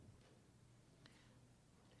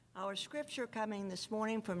Our scripture coming this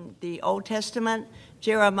morning from the Old Testament,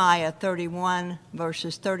 Jeremiah 31,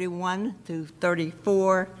 verses 31 through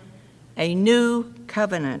 34, a new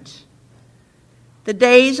covenant. The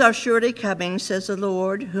days are surely coming, says the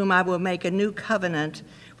Lord, whom I will make a new covenant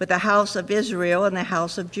with the house of Israel and the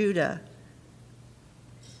house of Judah.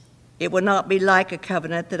 It will not be like a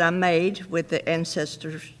covenant that I made with the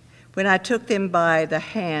ancestors when I took them by the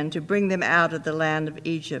hand to bring them out of the land of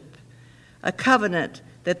Egypt, a covenant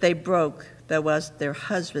that they broke, that was their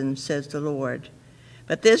husband, says the Lord.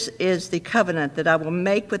 But this is the covenant that I will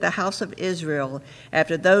make with the house of Israel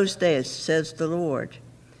after those days, says the Lord,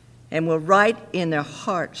 and will write in their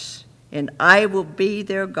hearts, and I will be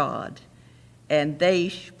their God, and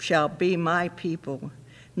they shall be my people.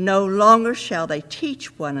 No longer shall they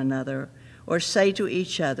teach one another or say to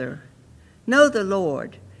each other, know the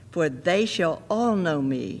Lord, for they shall all know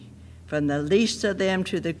me, from the least of them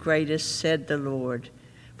to the greatest, said the Lord.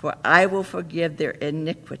 For I will forgive their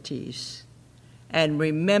iniquities and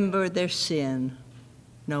remember their sin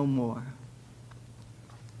no more.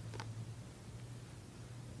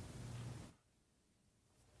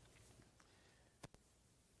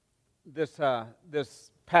 This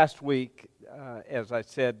past week, as I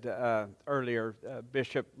said earlier,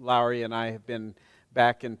 Bishop Lowry and I have been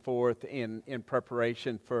back and forth in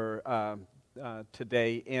preparation for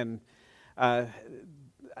today.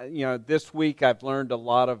 This week I've learned a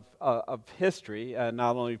lot of history,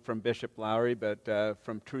 not only from Bishop Lowry, but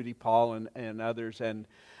from Trudy Paul and others. And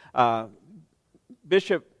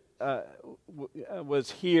Bishop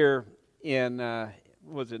was here in,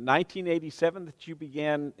 was it 1987 that you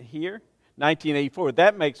began here? 1984.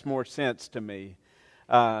 That makes more sense to me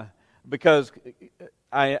because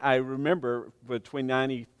I remember between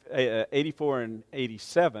 84 and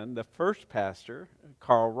 87, the first pastor,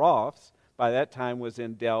 Carl Roths, by that time was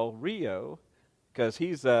in Del Rio, because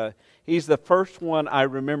he's the first one I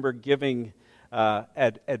remember giving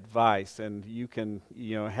advice, and you can,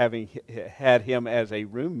 having had him as a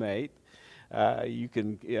roommate, you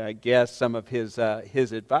can guess some of his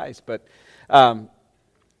advice. But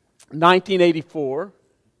 1984,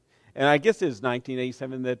 and I guess it was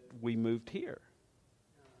 1987 that we moved here.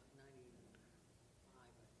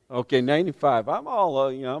 Okay, 95. I'm all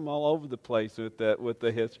over the place with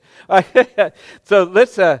the history. So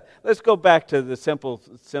let's go back to the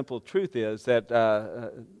simple truth is that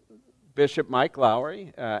Bishop Mike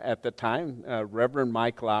Lowry, at the time, Reverend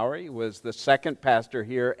Mike Lowry, was the second pastor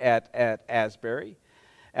here at Asbury.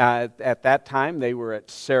 At that time, they were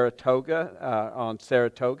at Saratoga, on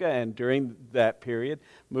Saratoga, and during that period,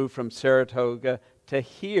 moved from Saratoga to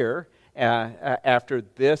here. After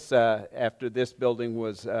this building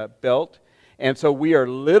was built. And so we are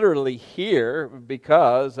literally here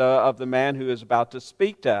because of the man who is about to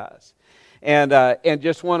speak to us. And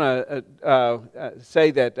just want to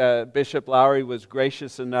say that Bishop Lowry was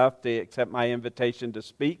gracious enough to accept my invitation to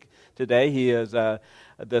speak today. He is the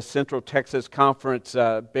Central Texas Conference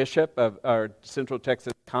Bishop, or Central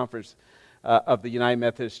Texas Conference of the United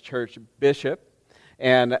Methodist Church Bishop.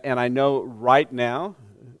 And I know right now,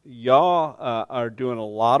 y'all are doing a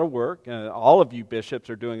lot of work. All of you bishops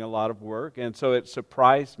are doing a lot of work, and so it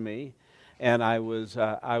surprised me, and I was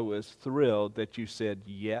thrilled that you said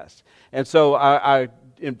yes. And so I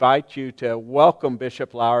invite you to welcome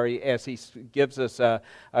Bishop Lowry as he gives us a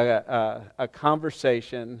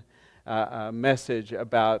conversation, a message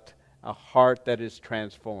about a heart that is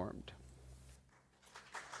transformed.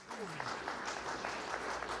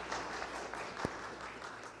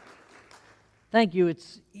 Thank you.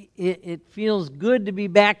 It feels good to be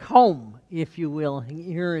back home, if you will,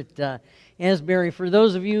 here at Asbury. For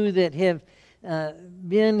those of you that have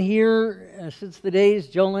been here since the days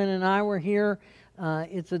Jolene and I were here,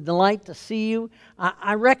 it's a delight to see you.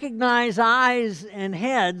 I recognize eyes and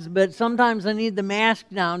heads, but sometimes I need the mask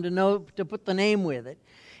down to put the name with it.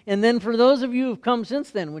 And then for those of you who've come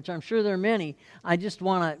since then, which I'm sure there are many, I just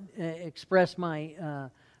want to express my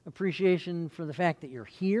appreciation for the fact that you're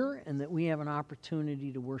here and that we have an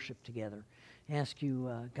opportunity to worship together. Ask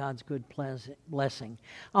you God's good blessing.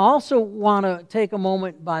 I also want to take a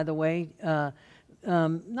moment, by the way,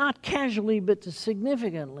 not casually but to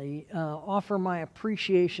significantly offer my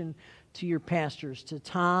appreciation to your pastors, to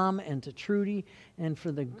Tom and to Trudy, and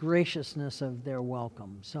for the graciousness of their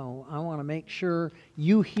welcome. So I want to make sure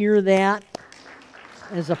you hear that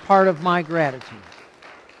as a part of my gratitude.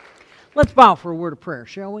 Let's bow for a word of prayer,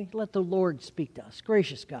 shall we? Let the Lord speak to us.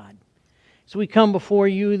 Gracious God, as we come before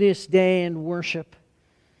you this day and worship,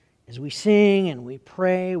 as we sing and we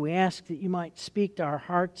pray, we ask that you might speak to our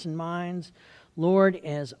hearts and minds, Lord,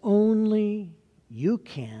 as only you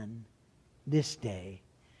can this day.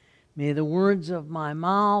 May the words of my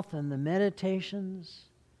mouth and the meditations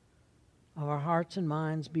of our hearts and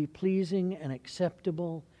minds be pleasing and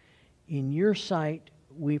acceptable in your sight,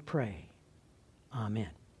 we pray. Amen.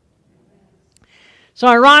 So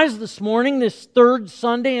I rise this morning, this third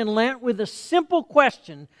Sunday in Lent, with a simple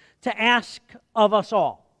question to ask of us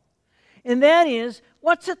all. And that is,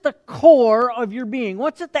 what's at the core of your being?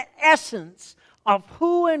 What's at the essence of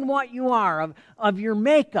who and what you are, of your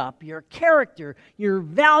makeup, your character, your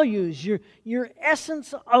values, your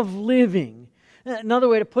essence of living? Another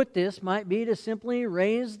way to put this might be to simply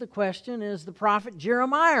raise the question as the prophet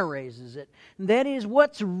Jeremiah raises it. And that is,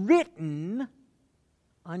 what's written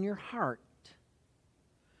on your heart?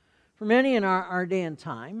 For many in our day and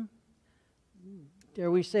time, dare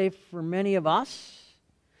we say for many of us,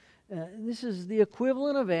 this is the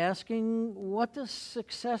equivalent of asking, what does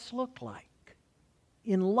success look like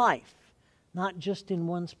in life, not just in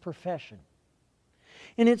one's profession?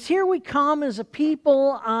 And it's here we come as a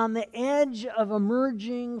people on the edge of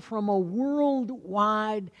emerging from a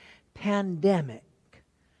worldwide pandemic.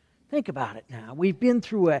 Think about it now. We've been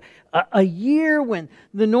through a year when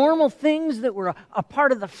the normal things that were a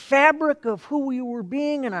part of the fabric of who we were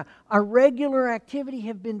being and our regular activity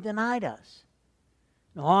have been denied us.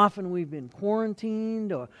 Now, often we've been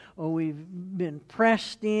quarantined or we've been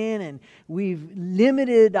pressed in and we've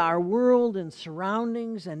limited our world and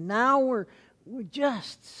surroundings, and now we're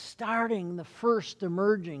just starting the first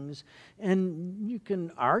emergings, and you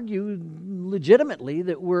can argue legitimately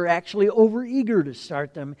that we're actually overeager to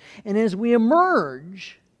start them. And as we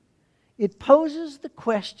emerge, it poses the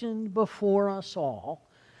question before us all,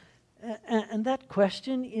 and that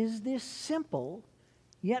question is this simple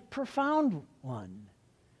yet profound one.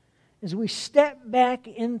 As we step back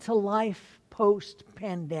into life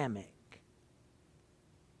post-pandemic,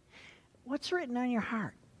 what's written on your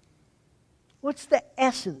heart? What's the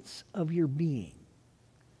essence of your being?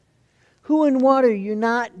 Who and what are you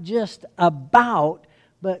not just about,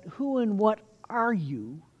 but who and what are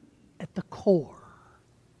you at the core?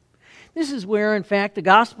 This is where, in fact, the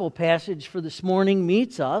gospel passage for this morning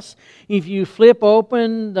meets us. If you flip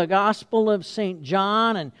open the Gospel of St.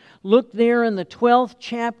 John and look there in the 12th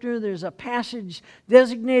chapter, there's a passage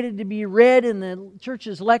designated to be read in the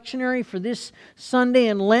church's lectionary for this Sunday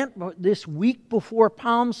in Lent, this week before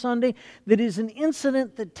Palm Sunday, that is an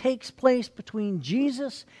incident that takes place between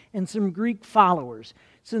Jesus and some Greek followers.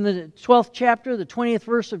 It's in the 12th chapter, the 20th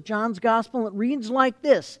verse of John's Gospel. It reads like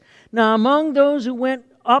this: "Now among those who went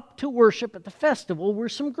up to worship at the festival were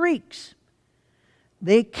some Greeks.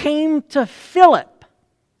 They came to Philip,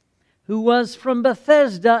 who was from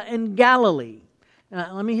Bethsaida in Galilee."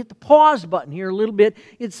 Now, let me hit the pause button here a little bit.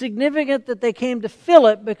 It's significant that they came to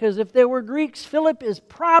Philip because if they were Greeks, Philip is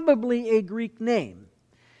probably a Greek name.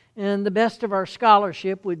 And the best of our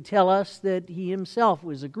scholarship would tell us that he himself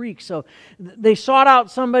was a Greek. So they sought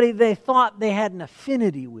out somebody they thought they had an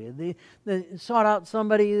affinity with. They sought out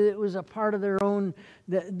somebody that was a part of their own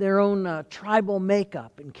tribal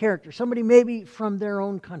makeup and character. Somebody maybe from their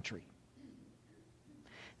own country.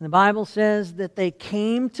 And the Bible says that they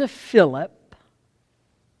came to Philip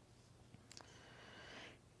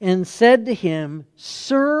and said to him,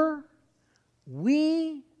 "Sir,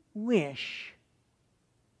 we wish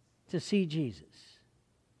to see Jesus."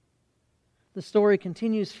 The story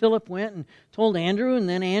continues. Philip went and told Andrew, and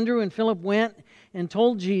then Andrew and Philip went and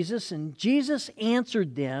told Jesus, and Jesus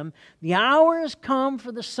answered them, "The hour has come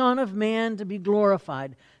for the Son of Man to be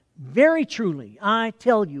glorified. Very truly, I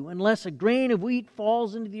tell you, unless a grain of wheat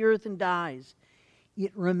falls into the earth and dies,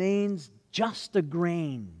 it remains just a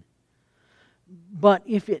grain. But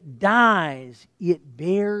if it dies, it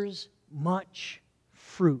bears much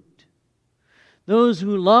fruit. Those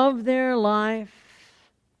who love their life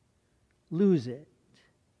lose it,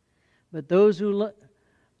 but those who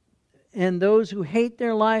hate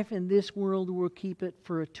their life in this world will keep it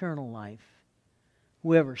for eternal life.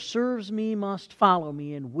 Whoever serves me must follow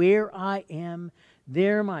me, and where I am,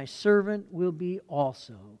 there my servant will be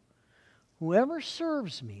also. Whoever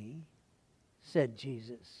serves me," said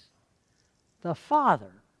Jesus, "the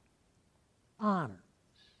Father honors."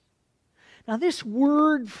 Now, this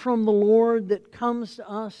word from the Lord that comes to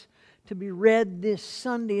us to be read this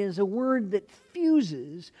Sunday is a word that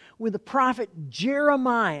fuses with the prophet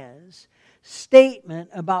Jeremiah's statement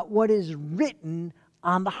about what is written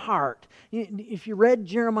on the heart. If you read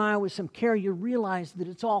Jeremiah with some care, you realize that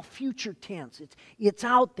it's all future tense. It's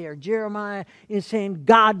out there. Jeremiah is saying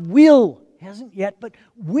God will hasn't yet, but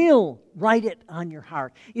will write it on your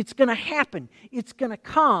heart. It's going to happen. It's going to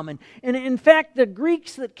come. And in fact, the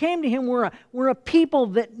Greeks that came to him were a people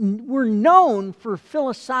that were known for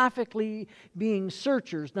philosophically being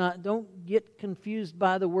searchers. Now, don't get confused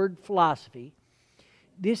by the word philosophy.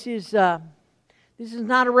 This is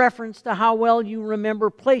not a reference to how well you remember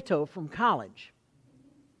Plato from college,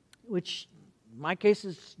 which in my case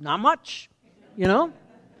is not much, you know.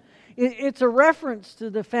 It's a reference to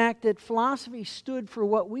the fact that philosophy stood for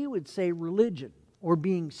what we would say religion, or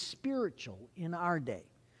being spiritual in our day.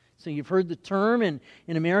 So you've heard the term in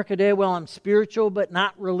America today, well, I'm spiritual but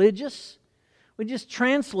not religious. We just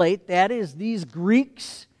translate that as these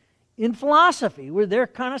Greeks in philosophy, where they're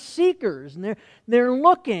kind of seekers, and they're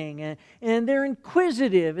looking, and they're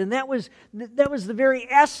inquisitive, and that was the very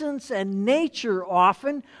essence and nature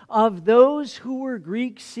often of those who were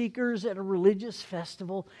Greek seekers at a religious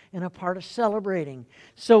festival and a part of celebrating.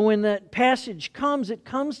 So when that passage comes, it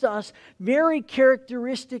comes to us very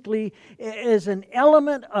characteristically as an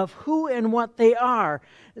element of who and what they are.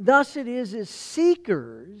 Thus it is as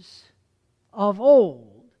seekers of old,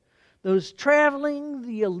 those traveling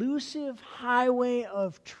the elusive highway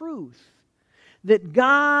of truth, that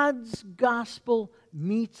God's gospel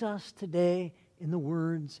meets us today in the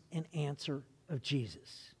words and answer of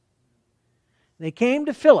Jesus. They came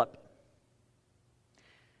to Philip.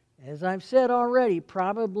 As I've said already,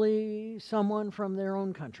 probably someone from their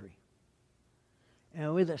own country,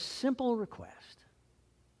 and with a simple request.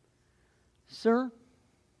 Sir,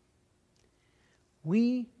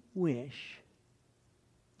 we wish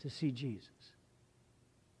to see Jesus.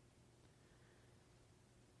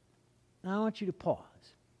 Now I want you to pause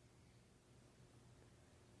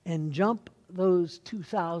and jump those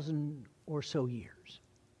 2,000 or so years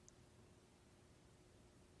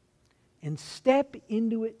and step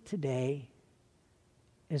into it today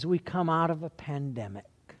as we come out of a pandemic,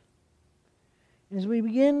 as we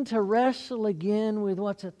begin to wrestle again with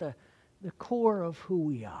what's at the core of who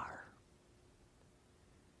we are.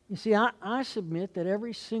 You see, I submit that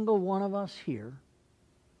every single one of us here,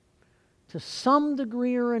 to some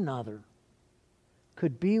degree or another,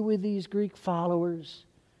 could be with these Greek followers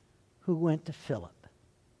who went to Philip.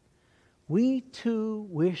 We too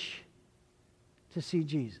wish to see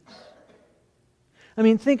Jesus. I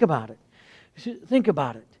mean, think about it. Think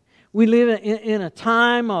about it. We live in a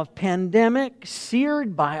time of pandemic,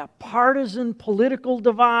 seared by a partisan political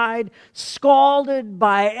divide, scalded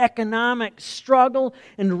by economic struggle,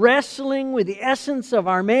 and wrestling with the essence of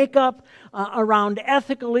our makeup around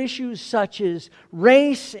ethical issues such as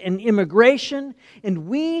race and immigration. And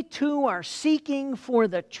we too are seeking for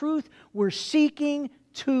the truth. We're seeking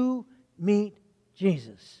to meet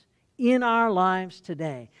Jesus in our lives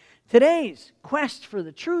today. Today's quest for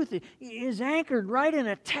the truth is anchored right in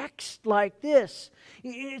a text like this.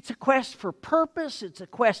 It's a quest for purpose. It's a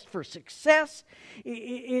quest for success.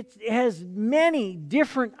 It has many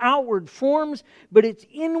different outward forms, but its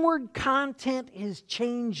inward content has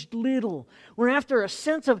changed little. We're after a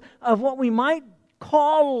sense of what we might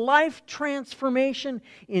call life transformation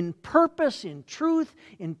in purpose, in truth,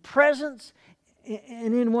 in presence,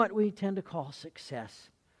 and in what we tend to call success.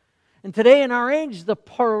 And today in our age, the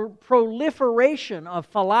proliferation of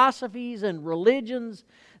philosophies and religions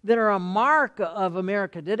that are a mark of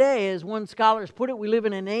America today, as one scholar has put it, we live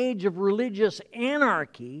in an age of religious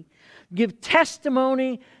anarchy, give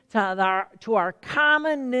testimony to our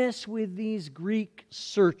commonness with these Greek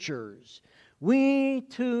searchers. We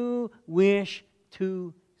too wish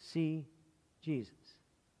to see Jesus.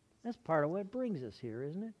 That's part of what brings us here,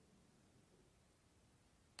 isn't it?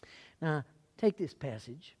 Now, take this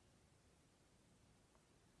passage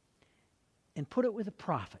and put it with a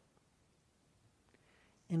prophet.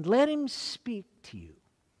 And let him speak to you.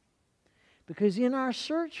 Because in our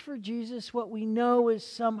search for Jesus, what we know is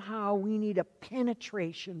somehow we need a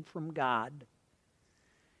penetration from God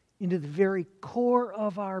into the very core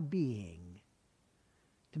of our being.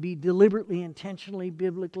 To be deliberately, intentionally,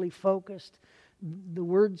 biblically focused. The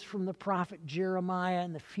words from the prophet Jeremiah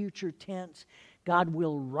in the future tense, God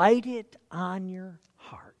will write it on your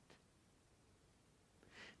heart.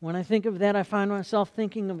 When I think of that, I find myself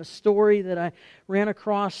thinking of a story that I ran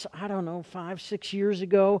across, 5, 6 years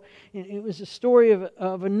ago. It was a story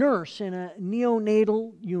of a nurse in a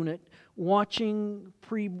neonatal unit watching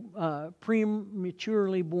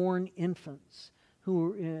prematurely born infants who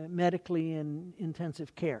were medically in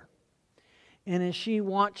intensive care. And as she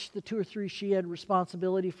watched the 2 or 3 she had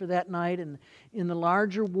responsibility for that night, and in the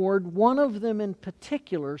larger ward, one of them in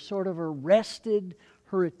particular sort of arrested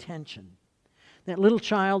her attention. That little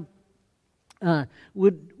child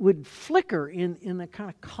would flicker in the kind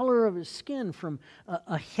of color of his skin from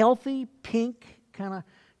a healthy pink kind of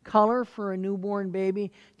color for a newborn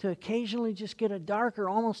baby to occasionally just get a darker,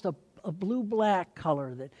 almost a blue-black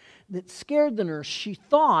color that scared the nurse. She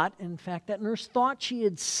thought, in fact, that nurse thought she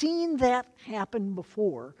had seen that happen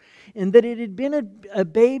before, and that it had been a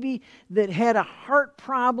baby that had a heart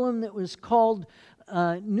problem that was called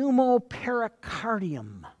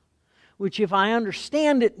pneumopericardium, which, if I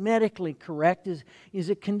understand it medically correct, is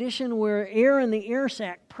a condition where air in the air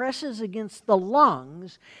sac presses against the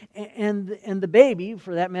lungs, and the baby,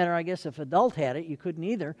 for that matter, I guess if adult had it, you couldn't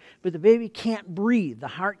either, but the baby can't breathe. The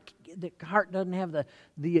heart doesn't have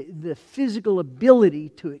the physical ability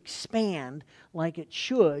to expand like it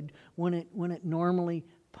should when it normally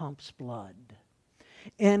pumps blood.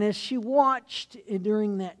 And as she watched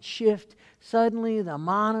during that shift, suddenly the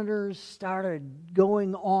monitors started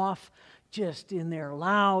going off just in their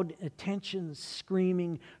loud attention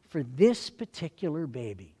screaming for this particular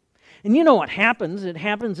baby. And you know what happens. It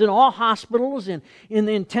happens in all hospitals, in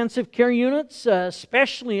the intensive care units,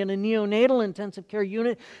 especially in a neonatal intensive care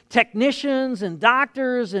unit. Technicians and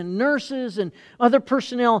doctors and nurses and other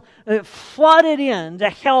personnel flooded in to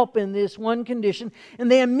help in this one condition. And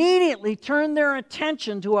they immediately turn their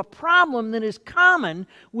attention to a problem that is common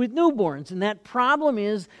with newborns. And that problem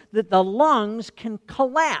is that the lungs can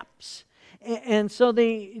collapse. And so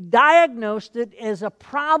they diagnosed it as a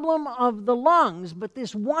problem of the lungs. But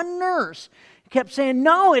this one nurse kept saying,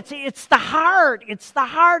 no, it's the heart. It's the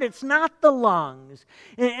heart. It's not the lungs.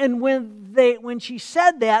 And when she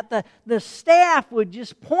said that, the staff would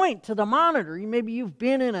just point to the monitor. Maybe you've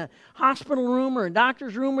been in a hospital room or a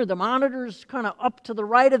doctor's room where the monitor's kind of up to the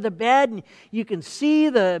right of the bed, and you can see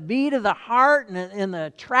the beat of the heart and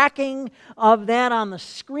the tracking of that on the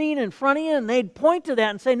screen in front of you, and they'd point to that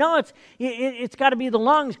and say, no, it's got to be the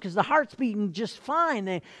lungs because the heart's beating just fine.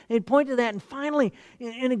 They'd point to that, and finally,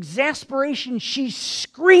 in exasperation, she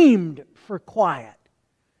screamed for quiet.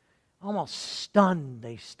 Almost stunned,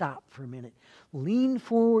 they stopped for a minute, leaned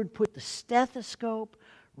forward, put the stethoscope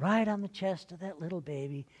right on the chest of that little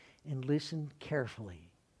baby, and listened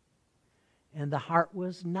carefully. And the heart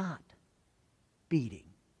was not beating,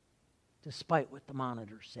 despite what the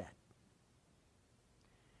monitor said.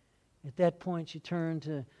 At that point, she turned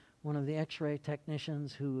to one of the x-ray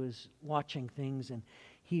technicians who was watching things, and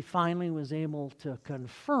he finally was able to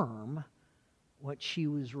confirm what she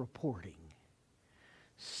was reporting.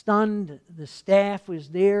 Stunned, the staff was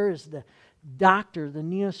there as the doctor, the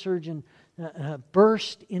neurosurgeon,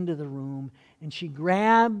 burst into the room, and she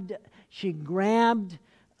grabbed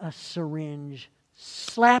a syringe,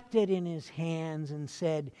 slapped it in his hands, and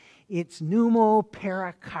said, "It's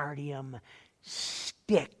pneumopericardium.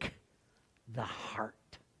 Stick the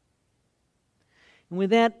heart." And with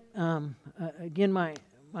that, again, my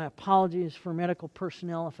apologies for medical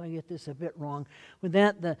personnel if I get this a bit wrong. With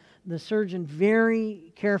that, the surgeon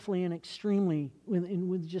very carefully and extremely,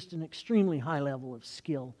 with just an extremely high level of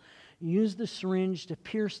skill, used the syringe to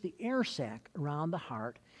pierce the air sac around the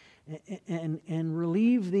heart and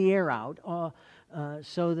relieve the air out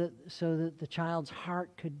so that the child's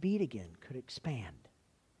heart could beat again, could expand.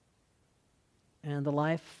 And the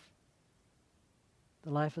life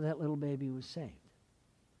of that little baby was saved.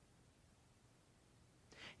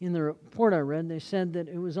 In the report I read, they said that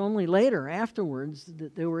it was only later, afterwards,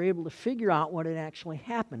 that they were able to figure out what had actually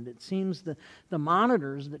happened. It seems the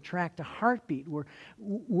monitors that tracked a heartbeat were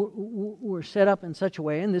set up in such a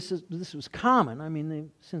way, and this was common. I mean, they've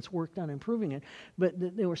since worked on improving it, but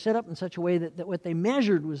they were set up in such a way that what they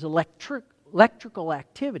measured was electrical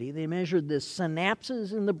activity. They measured the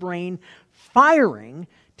synapses in the brain firing,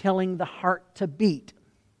 telling the heart to beat.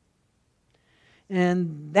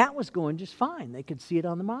 And that was going just fine. They could see it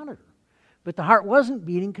on the monitor. But the heart wasn't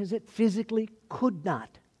beating because it physically could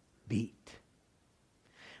not beat.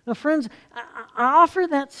 Now, friends, I offer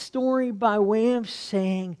that story by way of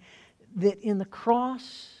saying that in the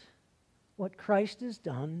cross, what Christ has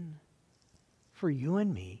done for you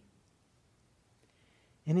and me,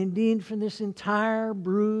 and indeed for this entire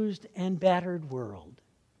bruised and battered world,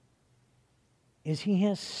 is He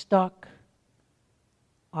has stuck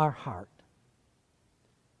our heart.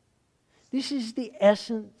 This is the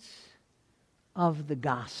essence of the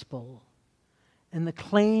gospel and the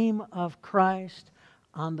claim of Christ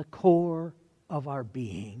on the core of our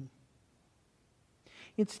being.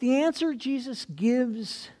 It's the answer Jesus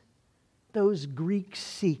gives those Greek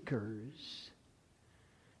seekers,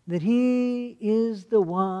 that He is the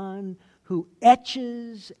one who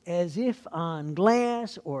etches as if on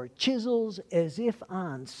glass or chisels as if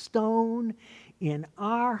on stone in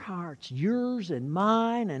our hearts, yours and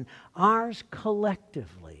mine and ours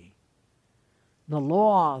collectively, the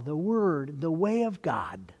law, the Word, the way of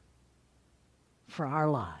God for our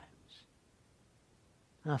lives.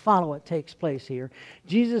 Now follow what takes place here.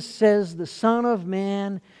 Jesus says the Son of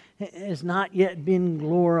Man has not yet been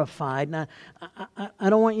glorified. Now, I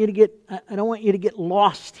don't want you to get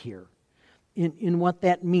lost here in what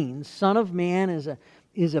that means. Son of Man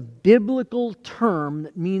is a biblical term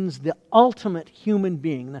that means the ultimate human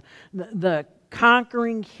being, the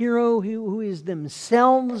conquering hero who is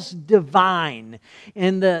themselves divine.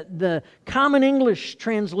 And the common English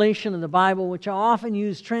translation of the Bible, which I often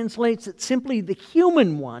use, translates it simply the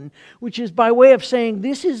human one, which is by way of saying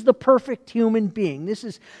this is the perfect human being. This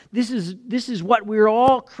is what we're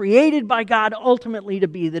all created by God ultimately to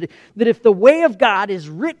be. That if the way of God is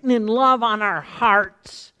written in love on our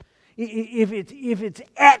hearts, if it's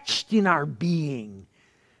etched in our being,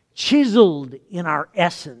 chiseled in our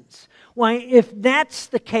essence, why, if that's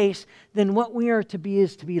the case, then what we are to be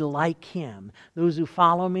is to be like Him. Those who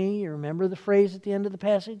follow me, you remember the phrase at the end of the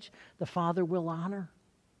passage? The Father will honor.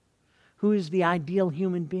 Who is the ideal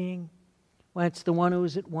human being? Well, it's the one who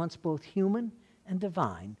is at once both human and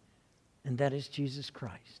divine, and that is Jesus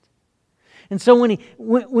Christ. And so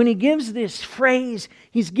when he gives this phrase,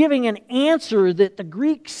 he's giving an answer that the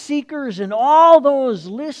Greek seekers and all those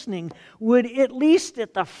listening would, at least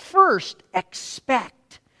at the first,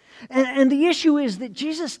 expect. And the issue is that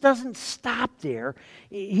Jesus doesn't stop there.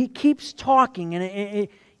 He keeps talking. And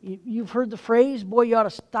you've heard the phrase, boy, you ought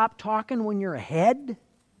to stop talking when you're ahead.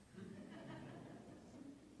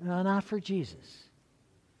 No, not for Jesus.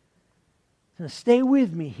 So stay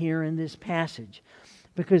with me here in this passage,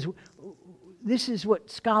 because this is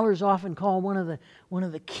what scholars often call one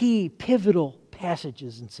of the key pivotal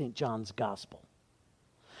passages in St. John's Gospel,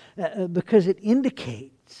 because it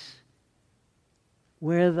indicates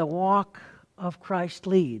where the walk of Christ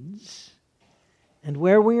leads and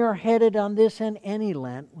where we are headed on this and any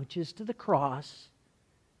Lent, which is to the cross,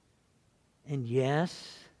 and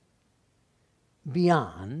yes,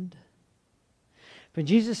 beyond. For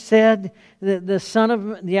Jesus said that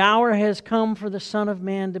the hour has come for the Son of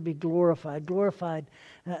Man to be glorified. Glorified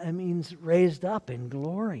means raised up in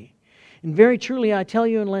glory. And very truly, I tell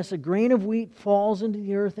you, unless a grain of wheat falls into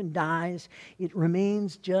the earth and dies, it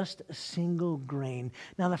remains just a single grain.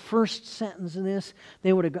 Now, the first sentence of this,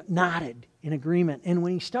 they would have nodded in agreement. And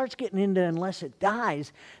when he starts getting into unless it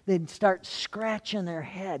dies, they'd start scratching their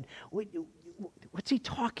head. What's he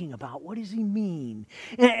talking about? What does he mean?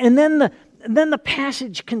 And then the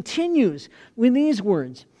passage continues with these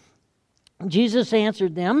words. Jesus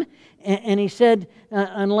answered them, and he said,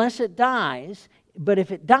 unless it dies, but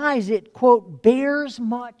if it dies, it, quote, bears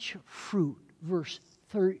much fruit, verse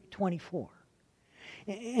 24.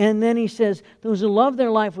 And then he says, those who love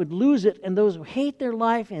their life would lose it, and those who hate their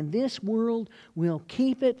life in this world will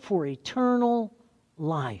keep it for eternal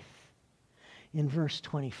life, in verse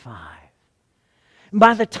 25.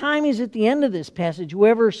 By the time he's at the end of this passage,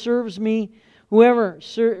 whoever serves me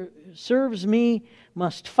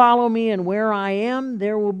must follow me, and where I am,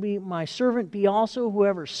 there will be my servant be also.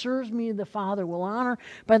 Whoever serves me, the Father will honor.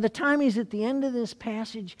 By the time he's at the end of this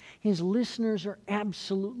passage, his listeners are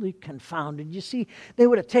absolutely confounded. You see, they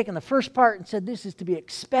would have taken the first part and said this is to be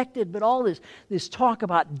expected, but all this talk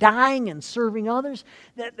about dying and serving others,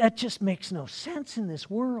 that just makes no sense in this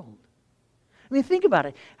world. I mean, think about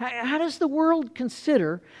it. How does the world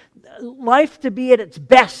consider life to be at its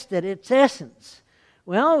best, at its essence?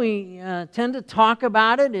 Well, we tend to talk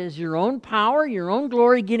about it as your own power, your own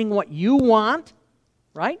glory, getting what you want,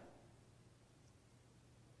 right?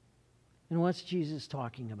 And what's Jesus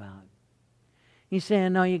talking about? He's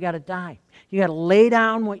saying, no, you got to die. You got to lay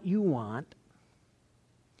down what you want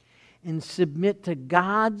and submit to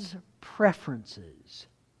God's preferences.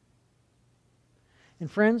 And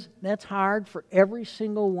friends, that's hard for every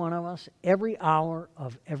single one of us, every hour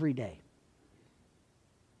of every day.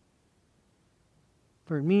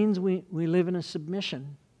 For it means we live in a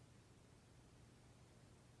submission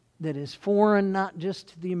that is foreign not just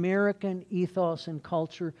to the American ethos and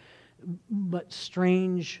culture, but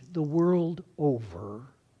strange the world over.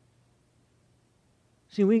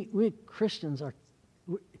 See, we Christians are,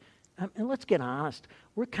 and let's get honest,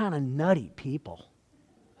 we're kind of nutty people.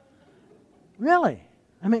 Really.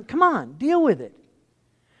 I mean, come on, deal with it.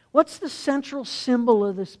 What's the central symbol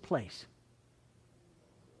of this place?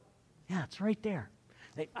 Yeah, it's right there.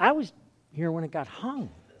 I was here when it got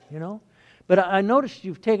hung, you know. But I noticed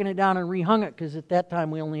you've taken it down and rehung it because at that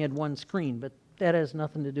time we only had one screen, but that has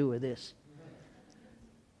nothing to do with this.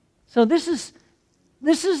 So this is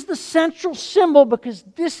This is the central symbol because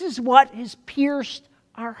this is what has pierced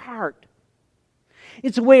our heart.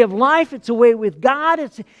 It's a way of life. It's a way with God.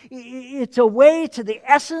 It's a way to the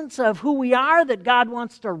essence of who we are that God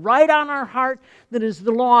wants to write on our heart, that is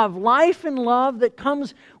the law of life and love that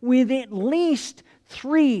comes with at least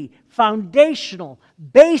 3 foundational,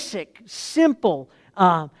 basic, simple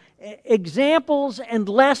examples and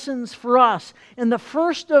lessons for us. And the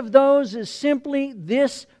first of those is simply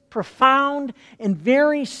this profound and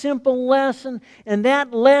very simple lesson, and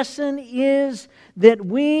that lesson is that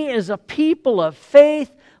we as a people of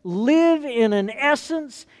faith live in an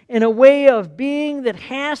essence, in a way of being that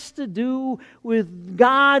has to do with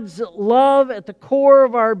God's love at the core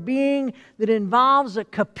of our being, that involves a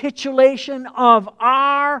capitulation of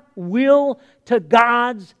our will to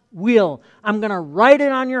God's will. I'm going to write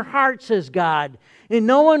it on your heart, says God. And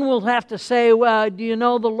no one will have to say, well, do you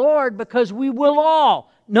know the Lord? Because we will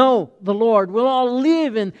all know the Lord. We'll all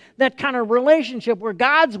live in that kind of relationship where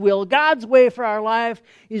God's will, God's way for our life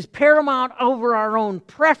is paramount over our own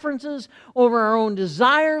preferences, over our own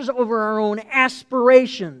desires, over our own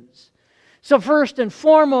aspirations. So first and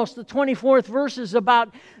foremost, the 24th verse is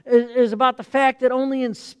about the fact that only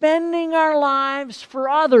in spending our lives for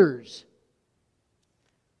others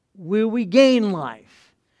will we gain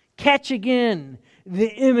life. Catch again the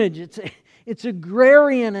image. It's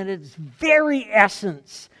agrarian in its very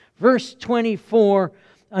essence. Verse 24,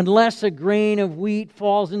 unless a grain of wheat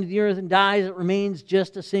falls into the earth and dies, it remains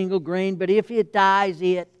just a single grain. But if it dies,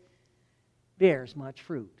 it bears much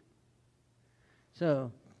fruit.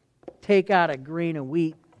 So, take out a grain of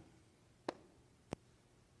wheat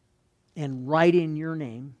and write in your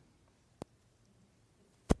name.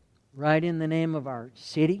 Write in the name of our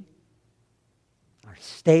city, our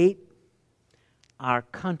state, our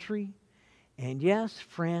country, and yes,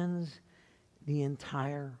 friends, the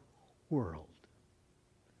entire world.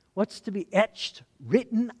 What's to be etched,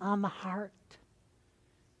 written on the heart,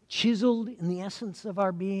 chiseled in the essence of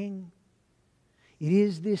our being? It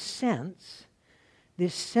is this sense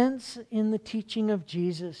in the teaching of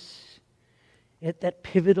Jesus at that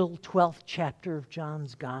pivotal 12th chapter of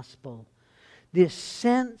John's Gospel. This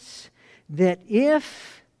sense that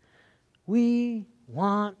if we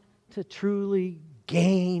want to truly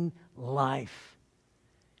gain life,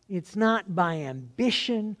 it's not by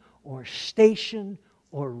ambition or station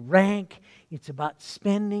or rank. It's about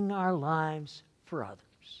spending our lives for others.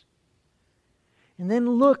 And then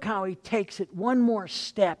look how he takes it one more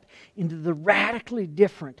step into the radically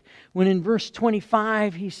different. When in verse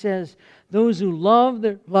 25 he says, those who love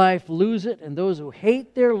their life lose it, and those who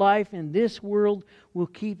hate their life in this world will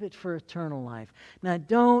keep it for eternal life. Now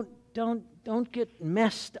don't get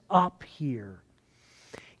messed up here.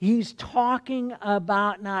 He's talking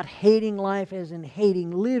about not hating life as in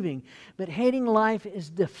hating living, but hating life is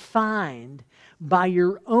defined by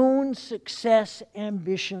your own success,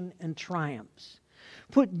 ambition, and triumphs.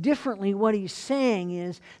 Put differently, what he's saying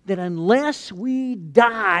is that unless we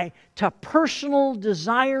die to personal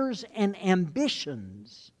desires and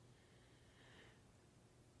ambitions,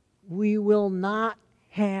 we will not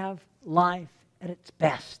have life at its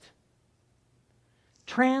best.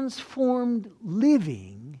 Transformed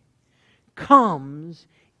living comes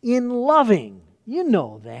in loving. You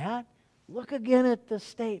know that. Look again at the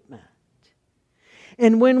statement.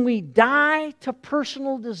 And when we die to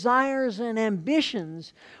personal desires and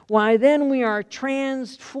ambitions, why then we are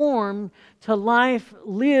transformed to life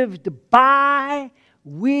lived by,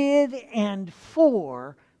 with, and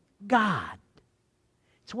for God.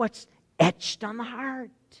 It's what's etched on the heart.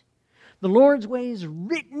 The Lord's way is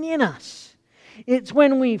written in us. It's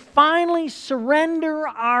when we finally surrender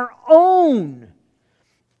our own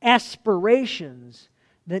aspirations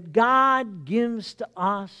that God gives to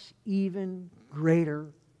us even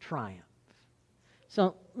greater triumph.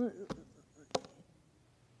 So, I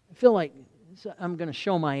feel like I'm going to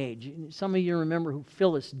show my age. Some of you remember who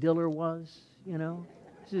Phyllis Diller was, you know?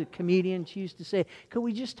 She's a comedian. She used to say, could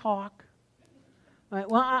we just talk? All right,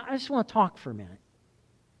 well, I just want to talk for a minute.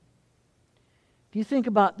 If you think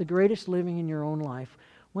about the greatest living in your own life,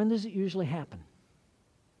 when does it usually happen?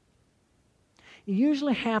 It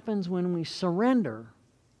usually happens when we surrender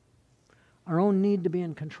our own need to be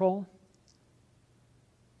in control,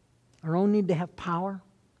 our own need to have power.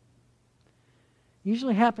 It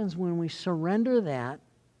usually happens when we surrender that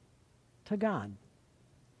to God.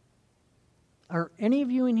 Are any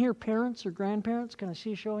of you in here parents or grandparents? Can I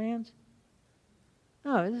see a show of hands?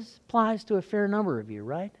 No, this applies to a fair number of you,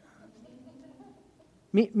 right?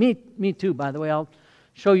 Me too, by the way. I'll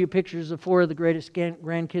show you pictures of 4 of the greatest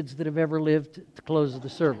grandkids that have ever lived to close the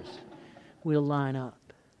service. We'll line up.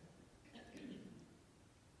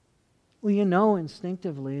 Well, you know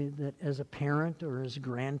instinctively that as a parent or as a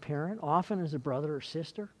grandparent, often as a brother or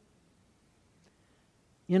sister,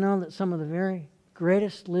 you know that some of the very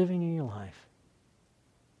greatest living in your life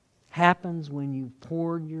happens when you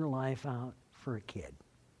poured your life out for a kid.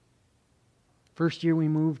 First year we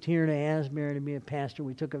moved here to Asbury to be a pastor,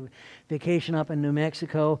 we took a vacation up in New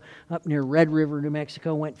Mexico, up near Red River, New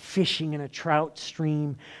Mexico, went fishing in a trout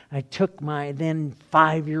stream. I took my then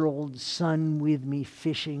 5-year-old son with me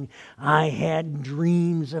fishing. I had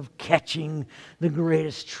dreams of catching the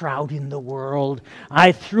greatest trout in the world.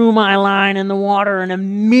 I threw my line in the water and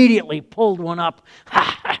immediately pulled one up.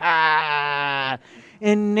 Ha ha ha!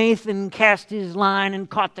 And Nathan cast his line and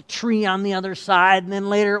caught the tree on the other side. And then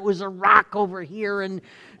later it was a rock over here. And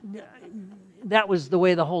that was the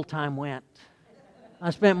way the whole time went. I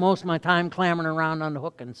spent most of my time clambering around on the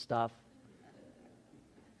hook and stuff.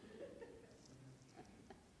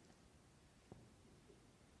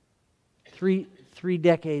 Three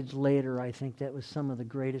decades later, I think that was some of the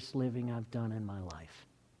greatest living I've done in my life.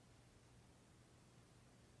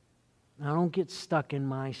 Now, don't get stuck in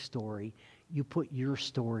my story. You put your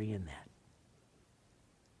story in that.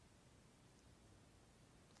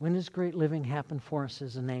 When does great living happen for us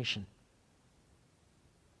as a nation?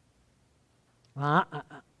 Well,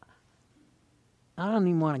 I don't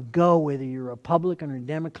even want to go whether you're a Republican or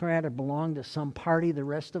Democrat or belong to some party the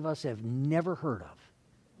rest of us have never heard of.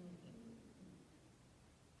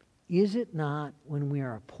 Is it not when we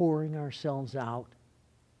are pouring ourselves out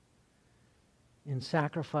in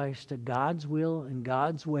sacrifice to God's will and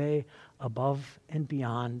God's way above and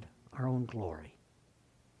beyond our own glory?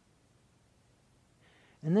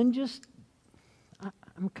 And then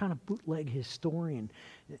I'm kind of bootleg historian.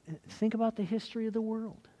 Think about the history of the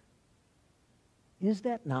world. Is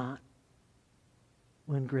that not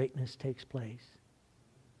when greatness takes place?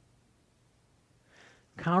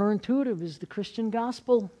 Counterintuitive is the Christian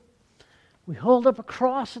gospel. We hold up a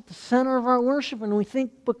cross at the center of our worship, and we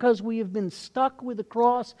think because we have been stuck with the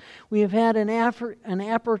cross, we have had an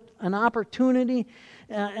opportunity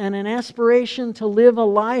and an aspiration to live a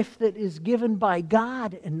life that is given by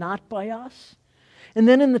God and not by us. And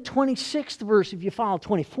then in the 26th verse, if you follow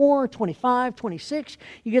 24, 25, 26,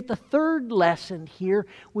 you get the third lesson here,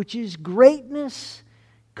 which is greatness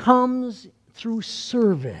comes through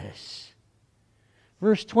service.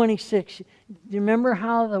 Verse 26, do you remember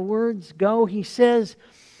how the words go? He says,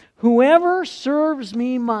 whoever serves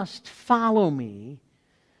me must follow me.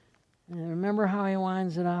 And remember how he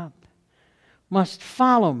winds it up? Must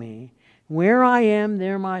follow me. Where I am,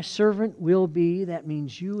 there my servant will be. That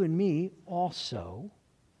means you and me also.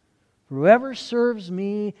 Whoever serves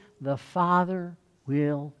me, the Father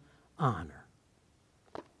will honor.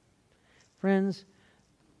 Friends,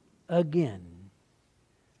 again,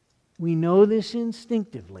 we know this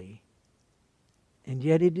instinctively, and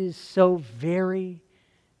yet it is so very,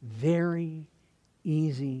 very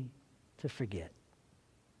easy to forget.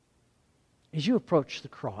 As you approach the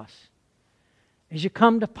cross, as you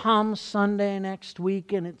come to Palm Sunday next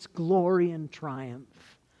week and its glory and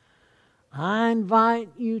triumph, I invite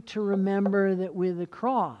you to remember that with the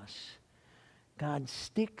cross, God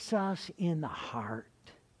sticks us in the heart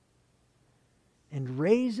and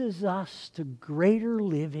raises us to greater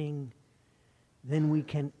living than we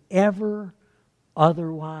can ever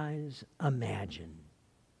otherwise imagine.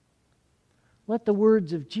 Let the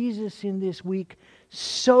words of Jesus in this week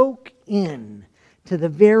soak in to the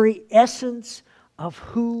very essence of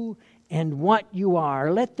who and what you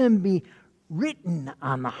are. Let them be written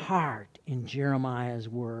on the heart in Jeremiah's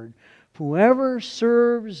word. Whoever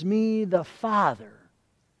serves me, the Father,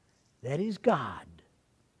 that is God,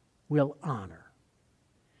 will honor.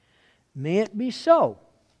 May it be so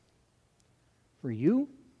for you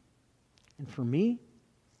and for me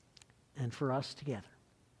and for us together.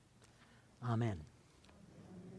 Amen.